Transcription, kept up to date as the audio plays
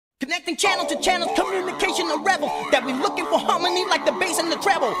Connecting channel to channels, communication a rebel. That we looking for harmony like the bass and the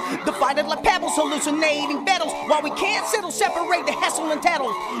treble. Divided like pebbles, hallucinating battles. While we can't settle, separate the hassle and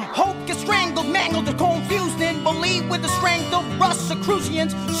tattle. Hope gets strangled, mangled, or confused. And believe with the strength of Russ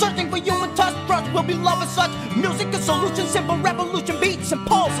Crucians. Searching for human touch, trust will be love as such. Music a solution, simple revolution, beats and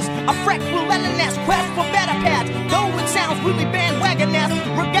pulses. A fresh relentless quest for better paths. Though it sounds really bandwagon-ass,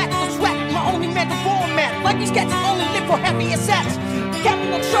 regret the sweat, my only mental format. Like these cats only live for heavy assets.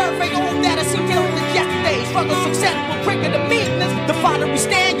 Capital survey, all that I see till the yesterday. Struggle, success will trigger the meekness. The fighter we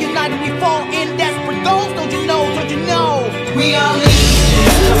stand, united we fall in desperate goals. Don't you know, don't you know? We are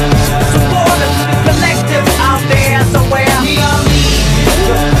leaders, supporters, collective out there somewhere. We are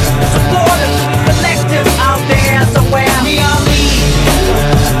leaders.